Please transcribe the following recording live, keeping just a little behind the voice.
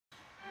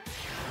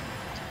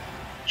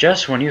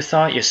Just when you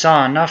thought you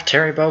saw enough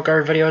Terry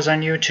Bogard videos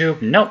on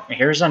YouTube, nope,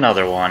 here's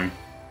another one.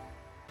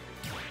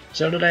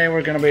 So today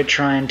we're going to be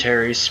trying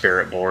Terry's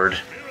Spirit Board.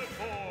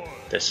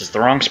 This is the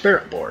wrong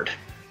Spirit Board.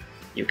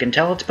 You can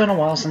tell it's been a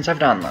while since I've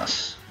done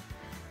this.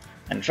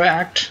 In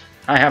fact,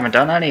 I haven't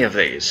done any of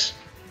these.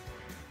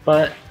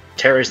 But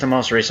Terry's the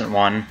most recent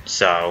one,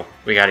 so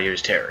we gotta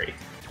use Terry.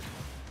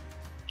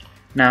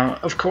 Now,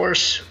 of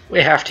course,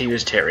 we have to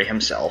use Terry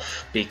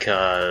himself,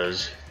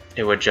 because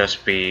it would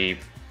just be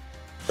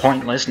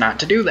pointless not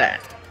to do that.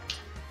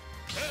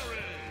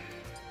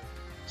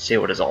 See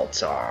what his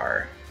alts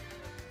are.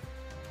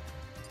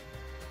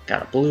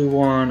 Got a blue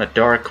one, a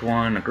dark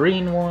one, a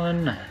green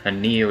one, a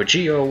Neo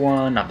Geo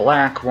one, a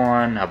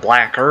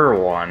blacker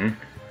one,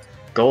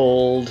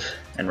 gold,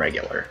 and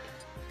regular.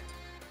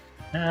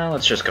 Now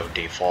let's just go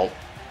default.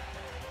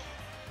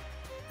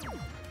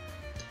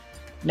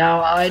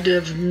 Now I'd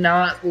have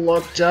not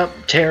looked up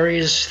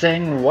Terry's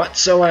thing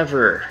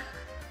whatsoever.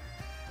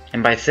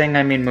 And by thing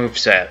I mean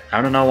moveset.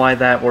 I don't know why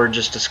that word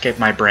just escaped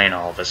my brain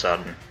all of a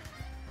sudden.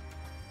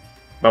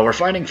 But we're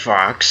fighting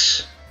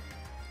Fox.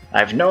 I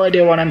have no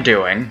idea what I'm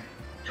doing.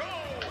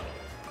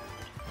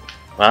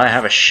 Well, I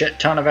have a shit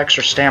ton of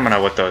extra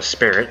stamina with those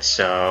spirits,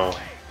 so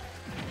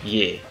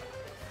yeah.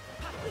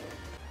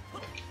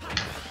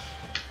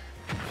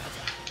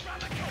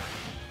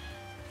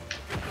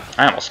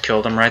 I almost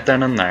killed him right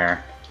then and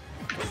there.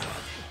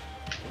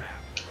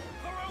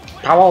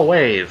 Power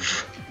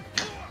Wave!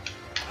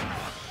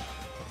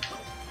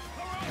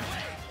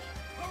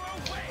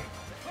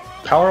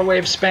 Power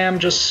Wave spam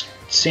just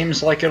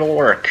seems like it'll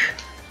work.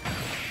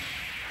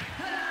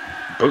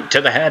 Boot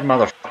to the head,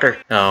 motherfucker!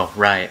 Oh,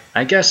 right.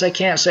 I guess I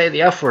can't say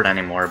the F word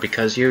anymore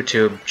because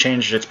YouTube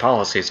changed its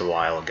policies a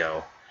while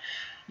ago.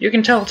 You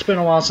can tell it's been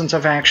a while since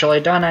I've actually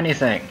done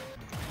anything.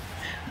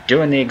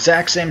 Doing the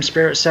exact same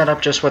spirit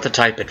setup, just with a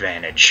type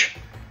advantage.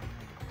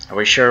 Are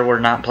we sure we're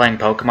not playing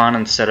Pokemon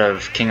instead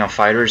of King of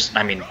Fighters?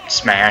 I mean,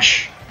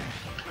 Smash.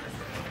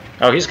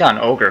 Oh, he's got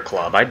an Ogre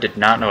Club. I did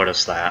not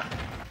notice that.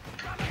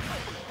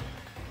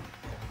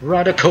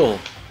 Radical.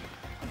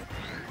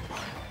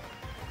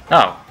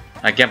 Oh,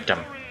 I gimped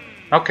him.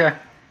 Okay.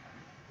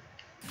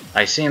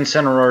 I see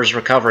Incineroar's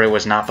recovery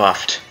was not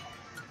buffed.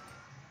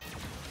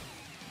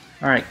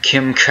 Alright,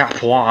 Kim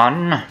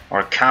Kapwan,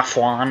 or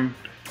Kafwan.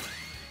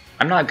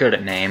 I'm not good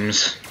at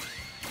names.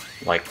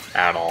 Like,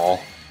 at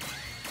all.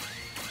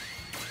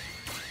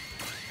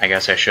 I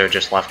guess I should have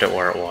just left it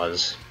where it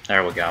was.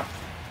 There we go.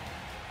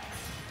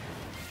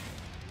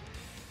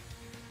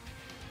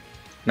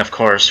 And of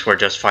course, we're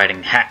just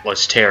fighting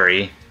Hatless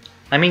Terry.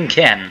 I mean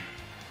Ken.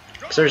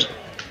 'Cause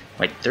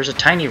there's a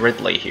tiny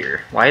Ridley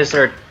here. Why is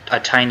there a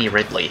tiny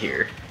Ridley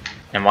here?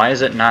 And why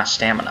is it not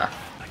stamina?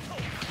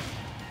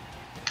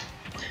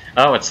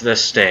 Oh, it's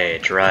this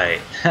stage,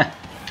 right.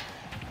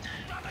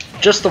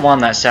 Just the one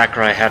that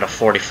Sakurai had a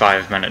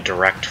 45-minute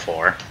direct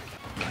for.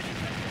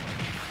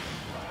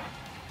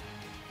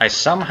 I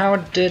somehow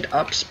did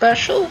up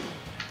special?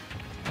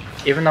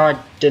 Even though I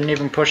didn't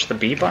even push the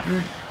B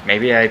button?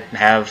 Maybe I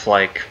have,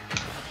 like,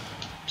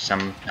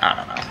 some... I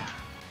don't know.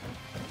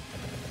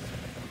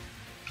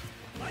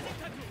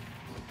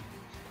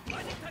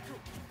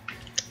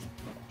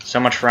 So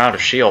much for out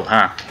of shield,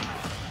 huh?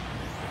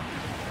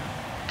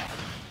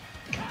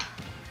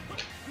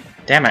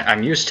 Damn it,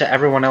 I'm used to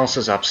everyone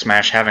else's up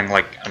smash having,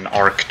 like, an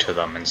arc to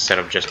them instead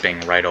of just being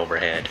right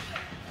overhead.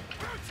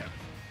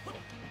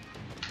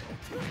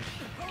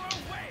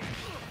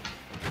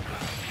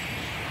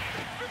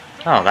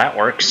 Oh, that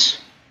works.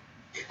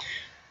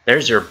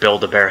 There's your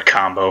Build-A-Bear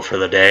combo for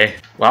the day.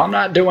 Well, I'm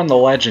not doing the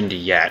legend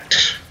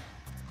yet.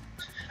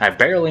 I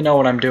barely know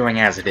what I'm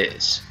doing as it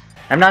is.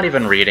 I'm not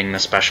even reading the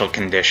special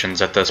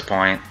conditions at this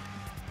point.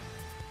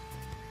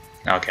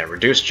 Okay,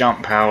 reduced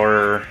jump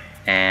power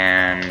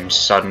and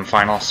sudden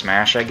final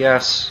smash, I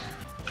guess.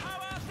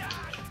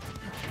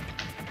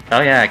 Oh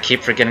yeah, I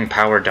keep forgetting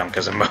power dunk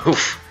as a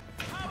move.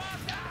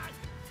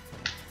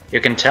 You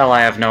can tell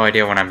I have no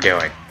idea what I'm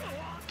doing.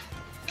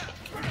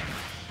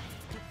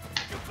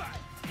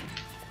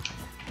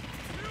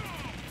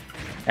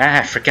 Ah,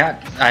 I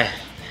forgot I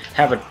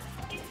have a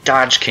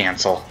dodge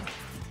cancel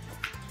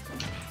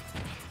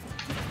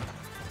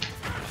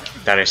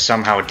that I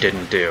somehow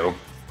didn't do.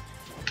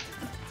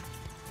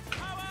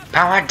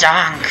 Power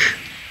dunk!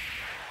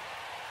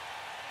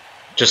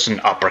 Just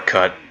an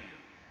uppercut.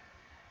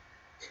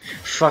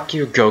 Fuck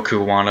you,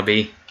 Goku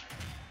wannabe.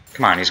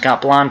 Come on, he's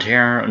got blonde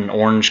hair, an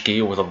orange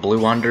gi with a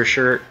blue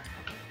undershirt.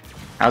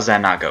 How's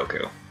that not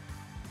Goku?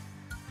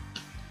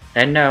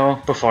 And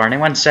no, before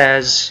anyone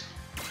says,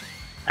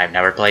 I've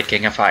never played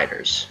King of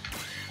Fighters.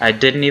 I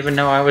didn't even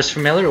know I was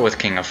familiar with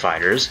King of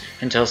Fighters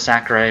until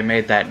Sakurai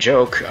made that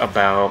joke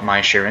about my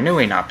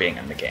Shiranui not being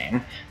in the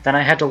game. Then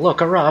I had to look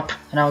her up,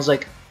 and I was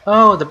like,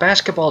 oh, the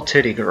basketball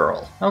titty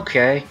girl.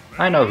 Okay,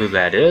 I know who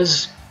that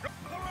is.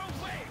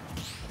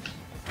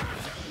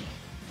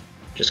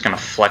 Just gonna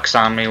flex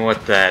on me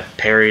with that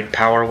parried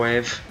power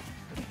wave.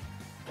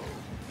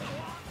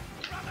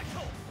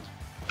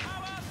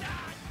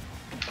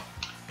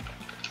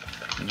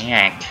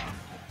 Yank.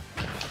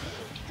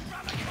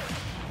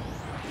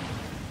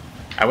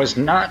 I was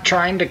not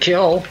trying to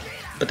kill,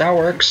 but that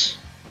works.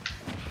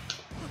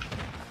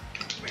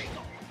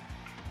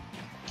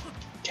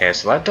 Okay,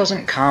 so that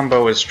doesn't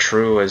combo as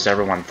true as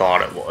everyone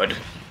thought it would.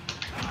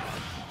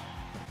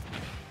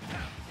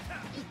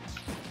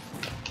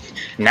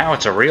 Now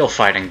it's a real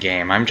fighting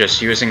game. I'm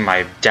just using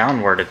my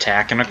downward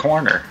attack in a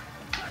corner.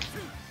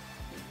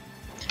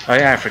 Oh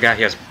yeah, I forgot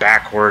he has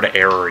backward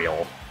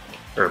aerial.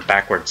 Or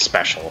backward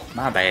special.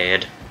 My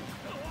bad.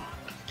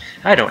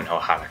 I don't know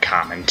how to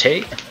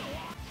commentate.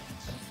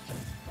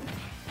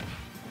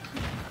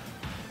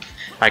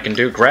 I can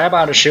do grab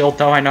out of shield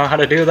though, I know how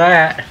to do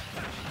that.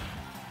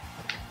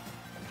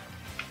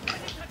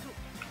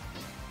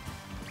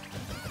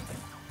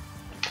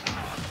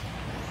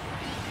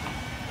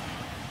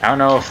 I don't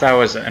know if that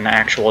was an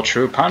actual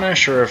true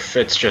punish or if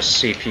it's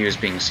just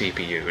CPUs being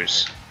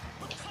CPUs.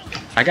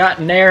 I got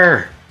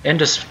Nair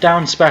into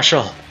down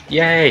special.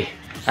 Yay!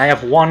 I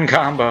have one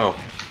combo.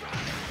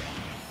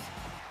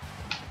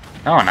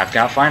 Oh, and I've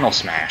got Final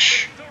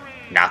Smash.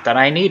 Not that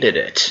I needed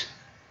it.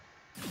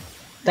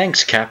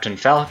 Thanks, Captain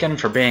Falcon,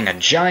 for being a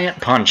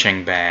giant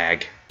punching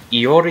bag.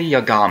 Iori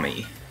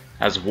Yagami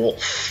as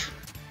Wolf.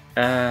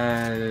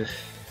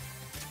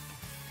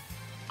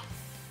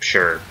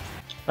 Sure.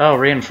 Oh,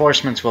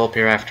 reinforcements will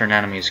appear after an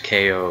enemy is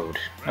KO'd.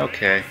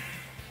 Okay.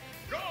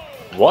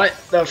 What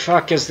the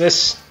fuck is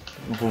this?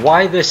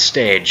 Why this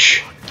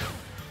stage?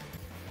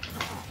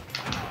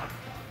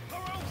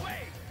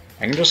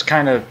 I can just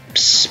kind of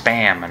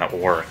spam and it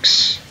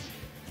works.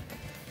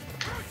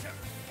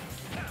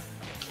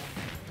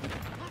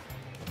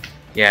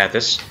 Yeah,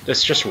 this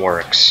just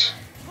works.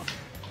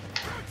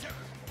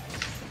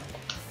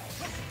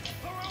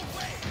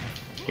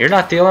 You're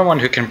not the only one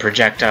who can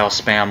projectile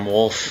spam,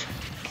 Wolf.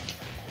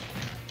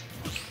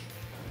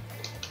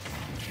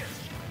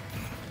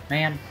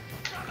 Man.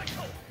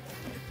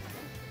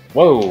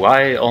 Whoa,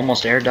 I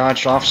almost air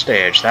dodged off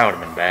stage. That would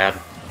have been bad.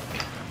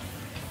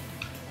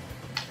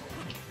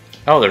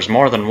 Oh, there's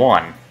more than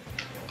one.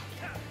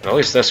 But at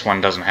least this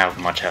one doesn't have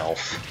much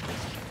health.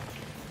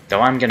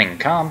 Though I'm getting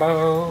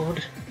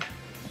comboed.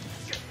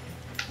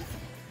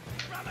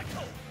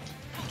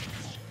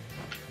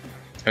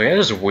 Okay, it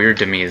is weird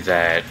to me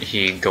that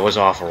he goes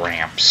off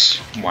ramps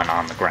when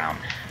on the ground.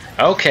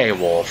 Okay,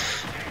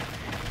 Wolf.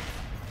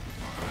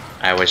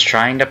 I was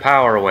trying to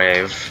power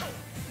wave,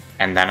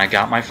 and then I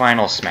got my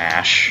final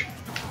smash,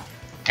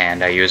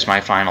 and I used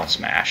my final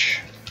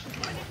smash.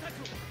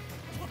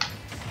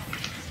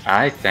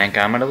 I think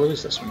I'm gonna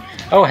lose this one.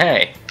 Oh,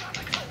 hey.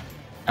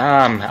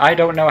 I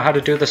don't know how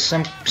to do the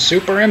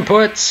super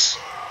inputs.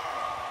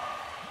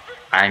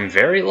 I'm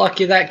very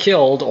lucky that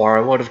killed, or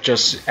I would have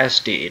just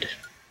SD'd.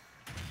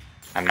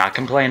 I'm not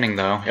complaining,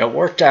 though. It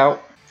worked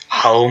out.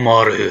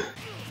 Haomaru.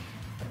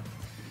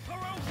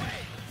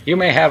 You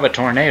may have a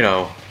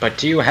tornado, but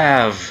do you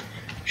have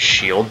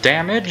shield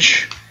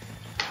damage?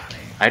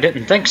 I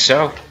didn't think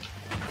so.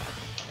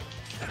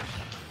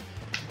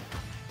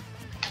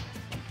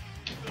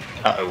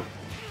 Uh-oh.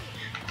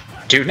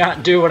 Do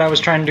not do what I was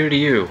trying to do to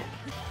you.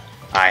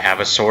 I have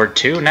a sword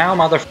too now,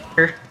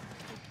 motherfucker.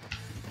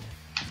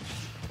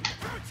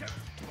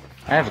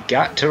 I have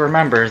got to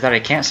remember that I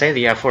can't say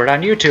the F word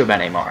on YouTube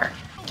anymore.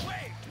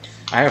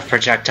 I have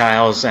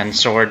projectiles and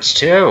swords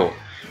too.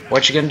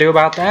 What you gonna do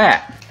about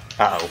that?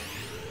 Uh-oh.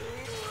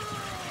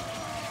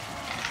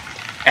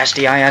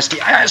 SDI, SDI,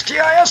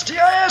 SDI,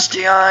 SDI,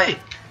 SDI!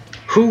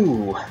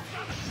 Whoo!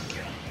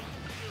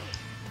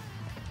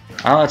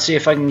 Well, let's see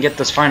if I can get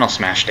this final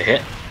smash to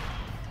hit.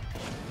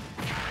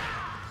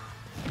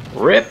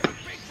 RIP!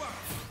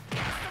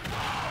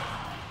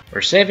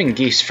 We're saving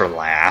Geese for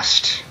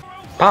last.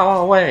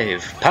 Power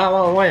wave!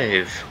 Power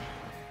wave!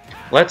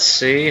 Let's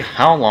see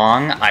how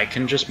long I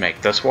can just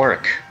make this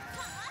work.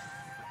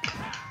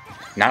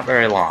 Not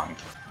very long.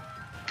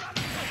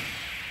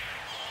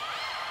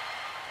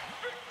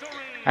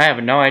 I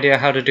have no idea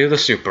how to do the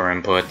super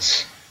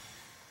inputs.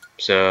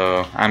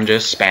 So, I'm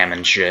just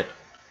spamming shit.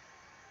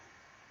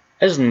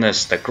 Isn't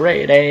this the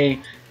grade A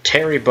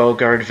Terry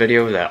Bogard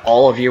video that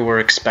all of you were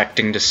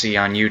expecting to see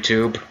on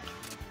YouTube?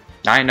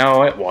 I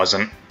know it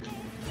wasn't.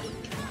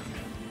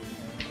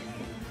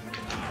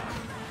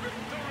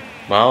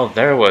 Well,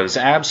 there was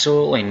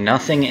absolutely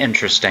nothing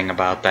interesting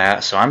about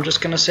that, so I'm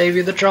just gonna save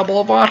you the trouble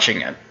of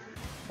watching it.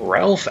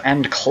 Ralph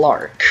and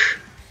Clark.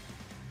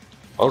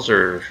 Those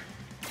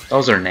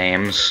are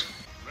names.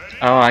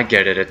 Oh, I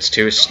get it, it's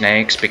two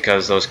snakes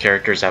because those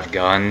characters have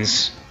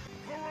guns.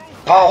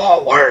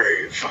 Power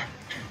wave!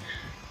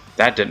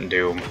 That didn't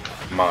do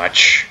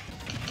much.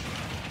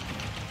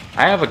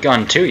 I have a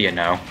gun too, you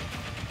know.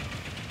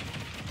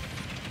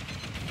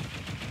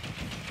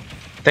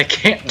 They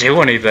can't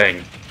do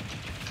anything.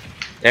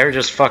 They're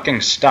just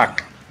fucking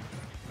stuck.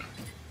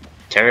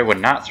 Terry would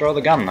not throw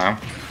the gun, though.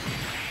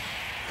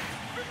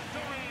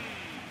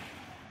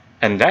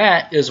 And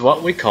that is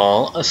what we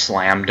call a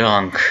slam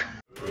dunk.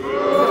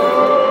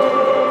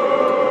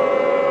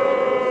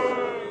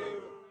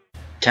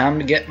 Time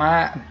to get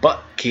my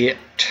butt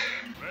kicked.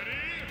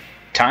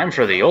 Time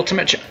for the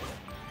ultimate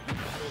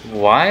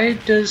Why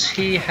does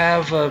he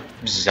have a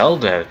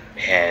Zelda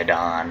Head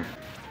on.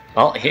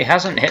 Well, he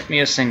hasn't hit me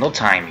a single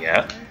time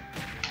yet.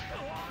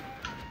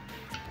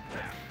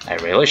 I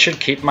really should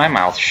keep my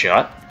mouth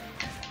shut.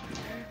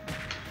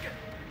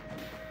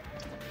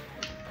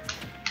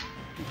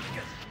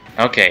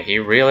 Okay, he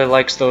really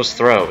likes those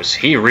throws.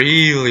 He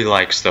really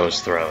likes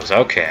those throws.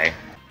 Okay.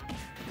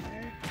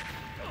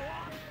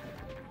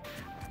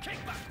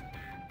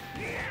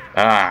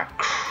 Ah,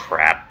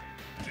 crap.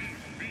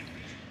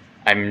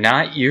 I'm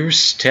not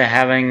used to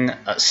having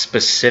a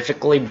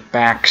specifically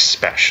back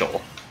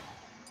special.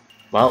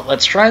 Well,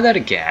 let's try that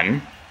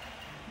again.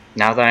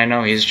 Now that I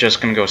know he's just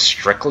gonna go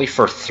strictly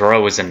for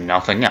throws and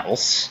nothing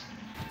else.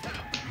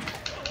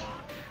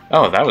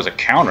 Oh, that was a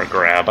counter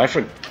grab.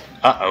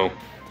 Uh-oh.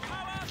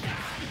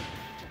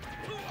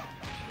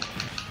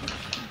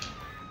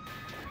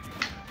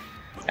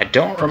 I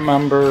don't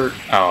remember...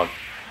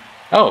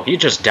 Oh, he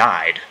just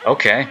died.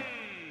 Okay.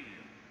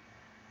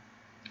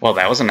 Well,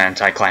 that was an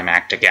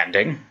anticlimactic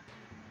ending.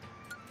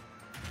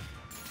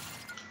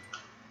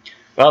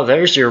 Well,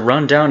 there's your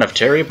rundown of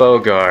Terry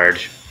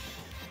Bogard.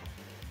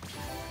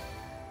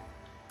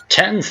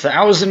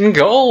 10,000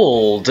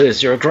 gold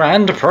is your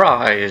grand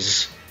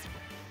prize.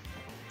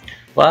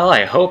 Well,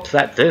 I hope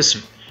that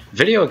this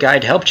video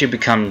guide helped you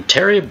become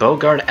Terry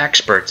Bogard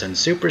experts in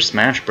Super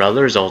Smash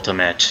Bros.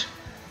 Ultimate.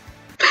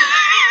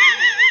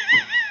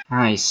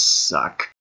 I suck.